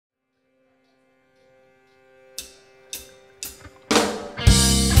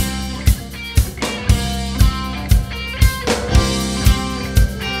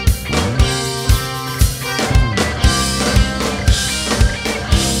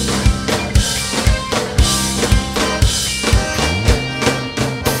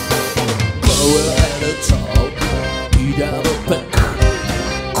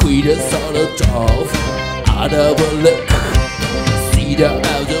Out of a look, see the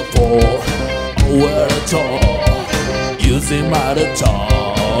elder fall over the top, using my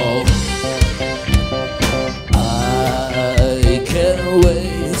top. I can't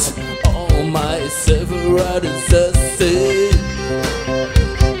wait on my several success.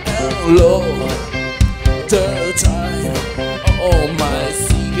 And Lord, the time on my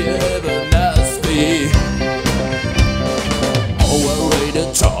secret everlasting. Over the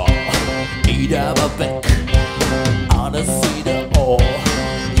top, eat up a back. On the seat of all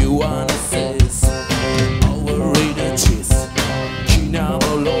you wanna say. Over the cheese,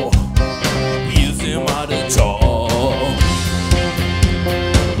 Kinabolo, using my top.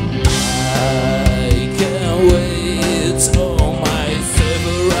 I can't wait on my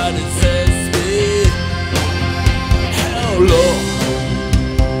several success. Hello,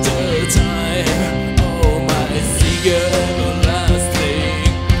 the time on my secret everlasting.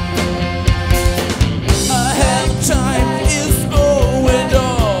 I have time is going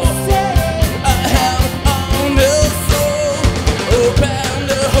on. I have on the soul. Open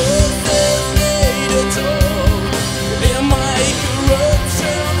the hoses, lay the door. In my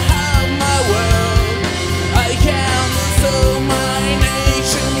corruption, have my world. I can't serve my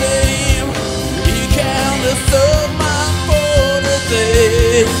nation name. You can't serve my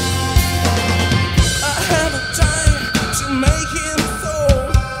politics. I have a time to make him so.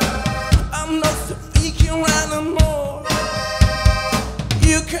 I'm not speaking anymore.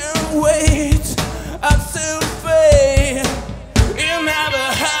 You can't wait, I'm still fade. You never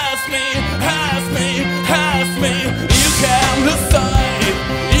has me. You can't decide,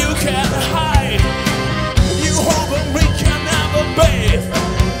 you can't hide. You hope and we can never bathe.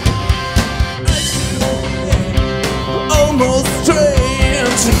 I feel almost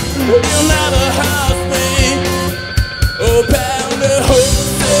strange. You never has me. Open the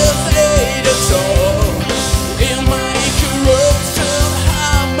hoses, lay the door. In my corruption,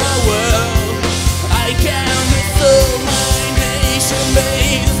 have my world. I can't serve my nation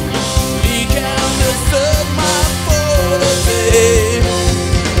base. We can't serve my politics.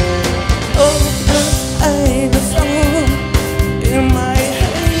 Oh, I the song in my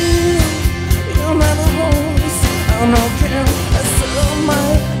head. You never hold. I'm not care. I serve my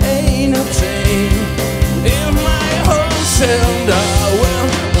ain't no chain. In my home and I will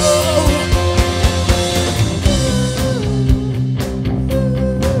go.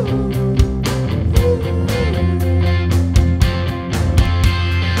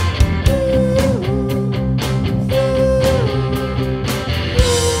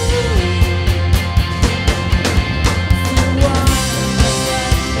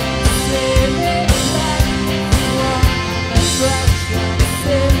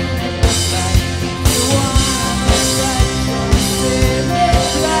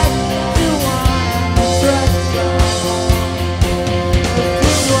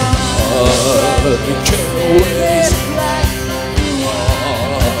 I can't wait. I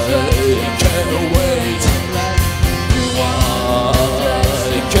can't wait.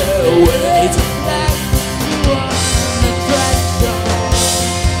 I can't wait.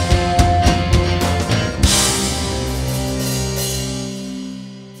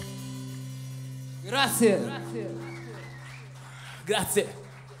 Grazie. Grazie.